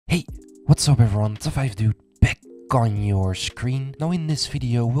What's up everyone, it's a 5 dude back on your screen. Now in this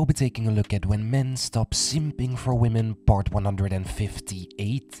video we'll be taking a look at when men stop simping for women, part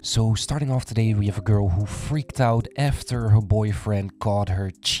 158. So starting off today we have a girl who freaked out after her boyfriend caught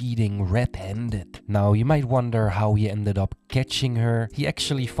her cheating red-handed. Now you might wonder how he ended up catching her. He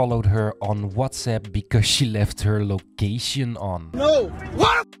actually followed her on WhatsApp because she left her location on. No!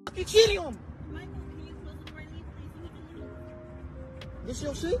 Why the fuck you cheating on me? This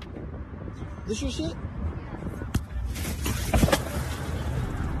your shit? This your shit?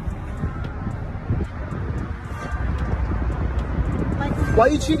 Michael, Why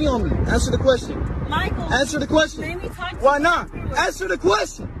you cheating on me? Answer the question. Michael, Answer the question. let me talk to Why you. not? Answer the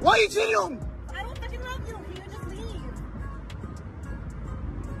question. Why you cheating on me? I don't fucking love you. Can you just leave?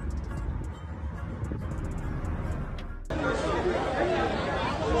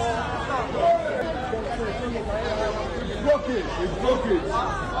 It's broken.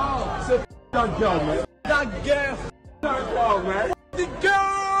 Say that girl, man. That girl. That girl, man. The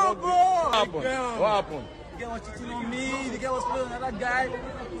girl, bro. What happened? The girl was cheating on me. The girl was with another guy,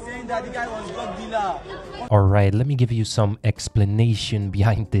 saying that the guy was drug dealer. Alright, let me give you some explanation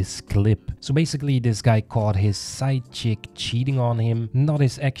behind this clip. So basically this guy caught his side chick cheating on him, not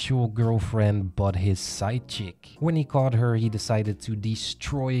his actual girlfriend but his side chick. When he caught her, he decided to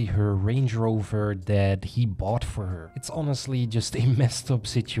destroy her Range Rover that he bought for her. It's honestly just a messed up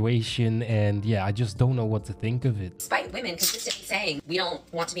situation and yeah, I just don't know what to think of it. Despite women consistently saying we don't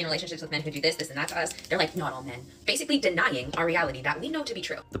want to be in relationships with men who do this, and that to us, they're like, not all men. Basically denying our reality that we know to be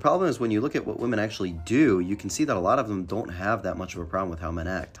true. The problem is when you look at what women actually do, you can see that a lot of them don't have that much of a problem with how men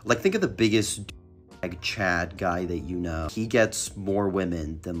act. Like, think of the biggest Chad guy that you know. He gets more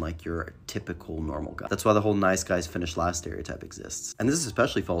women than like your typical normal guy. That's why the whole nice guys finish last stereotype exists. And this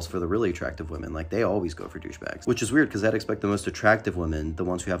especially falls for the really attractive women. Like, they always go for douchebags, which is weird because I'd expect the most attractive women, the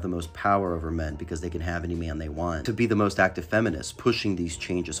ones who have the most power over men because they can have any man they want, to be the most active feminists, pushing these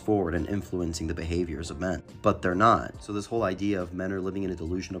changes forward and influencing the behaviors of men. But they're not. So this whole idea of men are living in a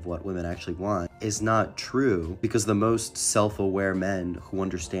delusion of what women actually want is not true, because the most self-aware men who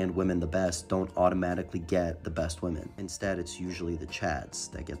understand women the best don't automatically get the best women. Instead, it's usually the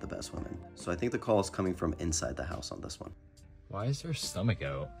Chads that get the best women. So I think the call is coming from inside the house on this one. Why is her stomach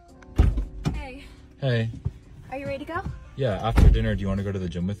out? Hey, Hey. are you ready to go? Yeah, after dinner, do you want to go to the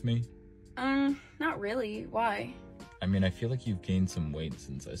gym with me? Not really. Why? I mean, I feel like you've gained some weight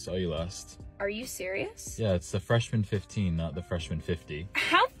since I saw you last. Are you serious? Yeah, it's the freshman 15, not the freshman 50.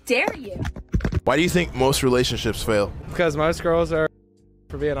 How dare you? Why do you think most relationships fail? Because most girls are,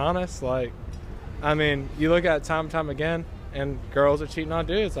 for being honest, like, I mean, you look at it time and time again, and girls are cheating on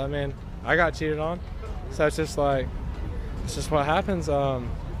dudes. I mean, I got cheated on, so it's just like, it's just what happens. I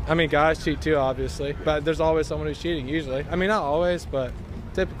mean, guys cheat too, obviously, but there's always someone who's cheating, usually. I mean, not always, but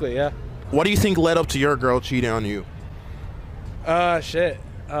typically, yeah. What do you think led up to your girl cheating on you? Shit.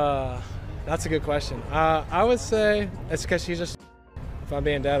 That's a good question. I would say it's because she's just, if I'm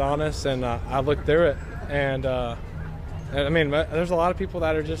being dead honest, and I looked through it, and I mean, there's a lot of people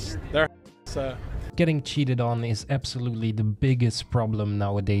that are just, they're so. Getting cheated on is absolutely the biggest problem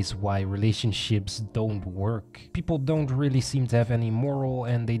nowadays why relationships don't work. People don't really seem to have any moral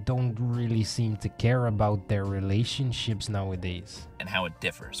and they don't really seem to care about their relationships nowadays. And how it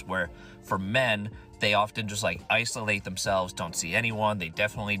differs, where for men, they often just like isolate themselves, don't see anyone, they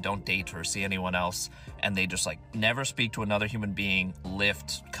definitely don't date or see anyone else, and they just like never speak to another human being,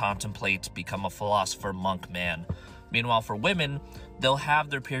 lift, contemplate, become a philosopher, monk, man. Meanwhile, for women, they'll have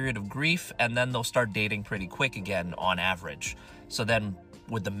their period of grief and then they'll start dating pretty quick again on average. So then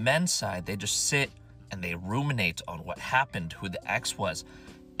with the men's side, they just sit and they ruminate on what happened, who the ex was.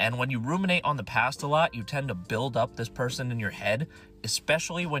 And when you ruminate on the past a lot, you tend to build up this person in your head,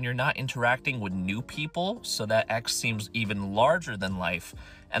 especially when you're not interacting with new people. So that ex seems even larger than life.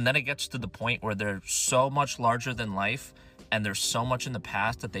 And then it gets to the point where they're so much larger than life and there's so much in the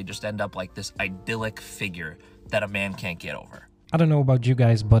past that they just end up like this idyllic figure that a man can't get over. I don't know about you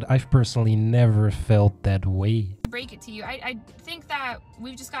guys, but I've personally never felt that way. Break it to you. I think that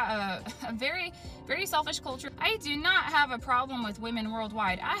we've just got a very, very selfish culture. I do not have a problem with women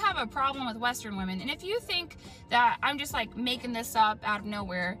worldwide. I have a problem with Western women. And if you think that I'm just like making this up out of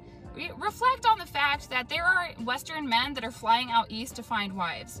nowhere, reflect on the fact that there are Western men that are flying out east to find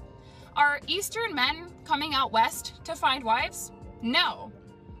wives. Are Eastern men coming out west to find wives? No.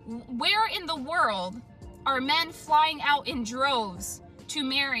 Where in the world are men flying out in droves to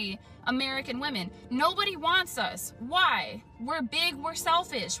marry American women? Nobody wants us. Why? We're big, we're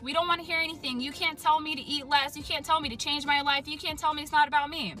selfish. We don't want to hear anything. You can't tell me to eat less. You can't tell me to change my life. You can't tell me it's not about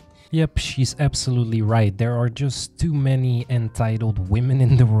me. Yep, she's absolutely right. There are just too many entitled women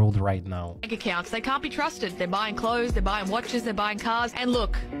in the world right now. Bank accounts, they can't be trusted. They're buying clothes, they're buying watches, they're buying cars. And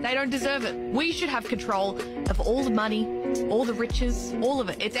look, they don't deserve it. We should have control of all the money, all the riches, all of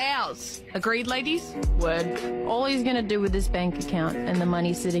it. It's ours. Agreed, ladies? Word. All he's gonna do with this bank account and the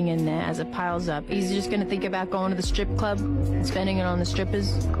money sitting in there as it piles up, he's just gonna think about going to the strip club and spending it on the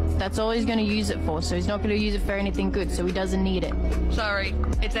strippers. That's all he's gonna use it for, so he's not gonna use it for anything good, so he doesn't need it. Sorry,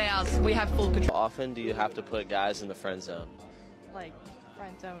 it's ours. We have full control. How often do you have to put guys in the friend zone? Like,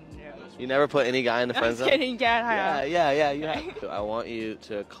 friend zone, no. You never put any guy in the friend zone? I'm kidding, yeah, you have. I want you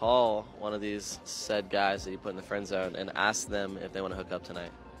to call one of these said guys that you put in the friend zone and ask them if they want to hook up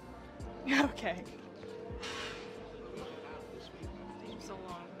tonight. Okay. So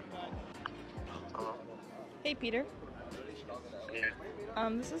long, but... Hey, Peter.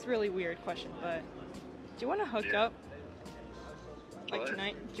 This is a really weird question, but do you want to hook up? Like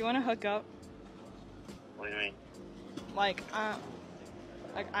tonight? Do you want to hook up? What do you mean? Like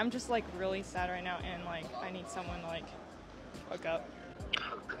I'm just like really sad right now, and like I need someone to like hook up.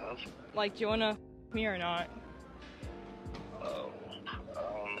 Hook up? Like, do you want to me or not? Oh,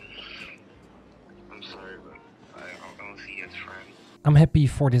 I'm sorry, but I don't see his friend. I'm happy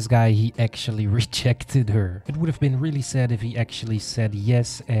for this guy, he actually rejected her. It would have been really sad if he actually said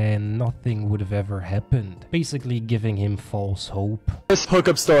yes and nothing would have ever happened. Basically giving him false hope. This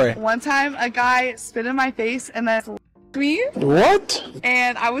hookup story. One time a guy spit in my face and then me. What?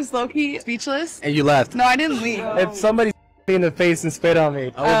 And I was low-key speechless. And you left? No, I didn't leave. If somebody me in the face and spit on me, I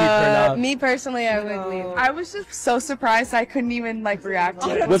would be turned off. Me personally, I would leave. I was just so surprised I couldn't even like react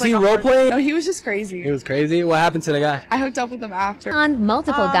to it. Was he role playing? No, he was just crazy. He was crazy? What happened to the guy? I hooked up with him after. On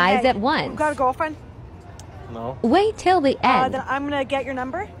multiple guys hey, at once. You got a girlfriend? No. Wait till the end. Then I'm gonna get your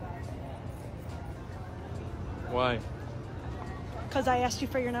number. Why? Because I asked you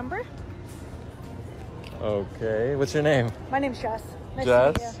for your number. Okay. What's your name? My name's Jess. Nice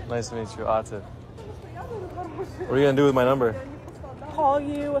Jess? to meet you. Nice to meet you. Atif. What are you gonna do with my number? Call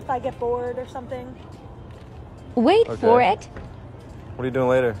you if I get bored or something. Wait for it. What are you doing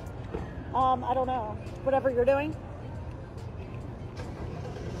later? I don't know. Whatever you're doing.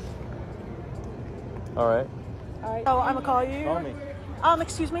 Alright. Alright. Oh, I'm gonna call you. Call me.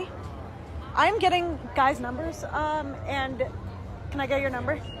 Excuse me. I'm getting guys' numbers, and can I get your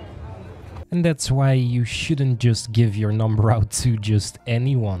number? And that's why you shouldn't just give your number out to just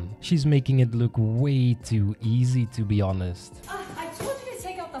anyone. She's making it look way too easy, to be honest. I told you to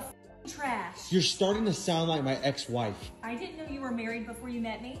take out the trash. You're starting to sound like my ex-wife. I didn't know you were married before you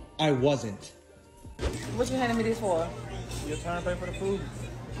met me. I wasn't. What you handing me this for? Your turn to pay for the food.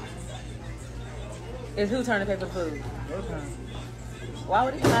 It's who turn to pay for the food? Your turn. Why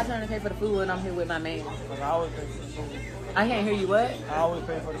would it be my turn to pay for the food when I'm here with my man? Because I always pay for the food. I can't hear you, what? I always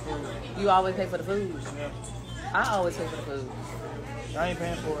pay for the food. You always pay for the food? Yeah. I always pay for the food. I ain't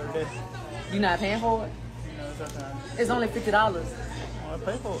paying for it today. You not paying for it? No, it's your turn. It's only $50. I'll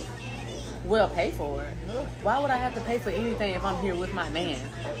pay for it. Well, pay for it. Yeah. Why would I have to pay for anything if I'm here with my man?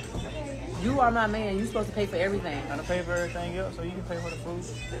 You are my man. You're supposed to pay for everything. I done pay for everything else, so you can pay for the food.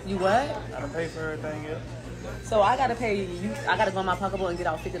 You what? I done pay for everything else. So I gotta pay you. I gotta go in my pocketbook and get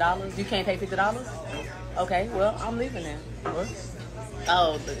out $50. You can't pay $50? Okay, well I'm leaving then. What?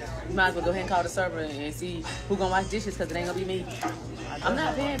 Oh, you might as well go ahead and call the server and see who gonna wash dishes because it ain't gonna be me. I'm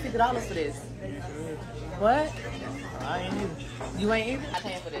not paying $50 for this. What? I ain't either. You ain't either? I'm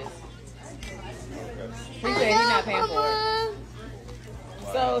paying for this. He said he's not paying for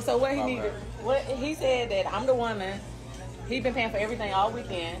it. So what he needed? What he said that I'm the woman. He been paying for everything all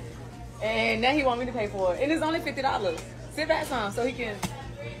weekend, and now he want me to pay for it. And it's only $50. Sit back some so he can.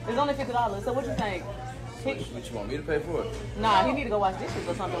 It's only $50. So what you think? What you want me to pay for it? Nah, he need to go wash dishes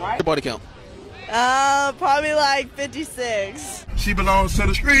or something, right? Your body count? Probably like 56. She belongs to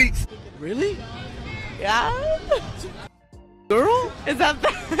the streets. Really? Yeah. Girl? Is that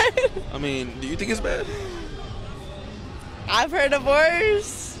bad? I mean, do you think it's bad? I've heard of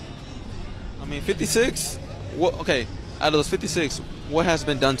worse. I mean, 56? What? Okay, out of those 56, what has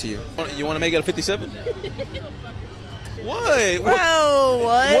been done to you? You want to make it a 57? What? Bro,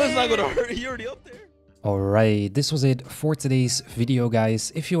 what? What's not gonna hurt? You're already up there. Alright, this was it for today's video,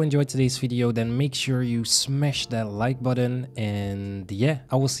 guys. If you enjoyed today's video, then make sure you smash that like button. And yeah,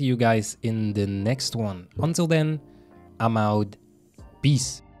 I will see you guys in the next one. Until then, I'm out.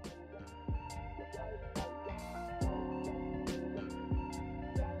 Peace.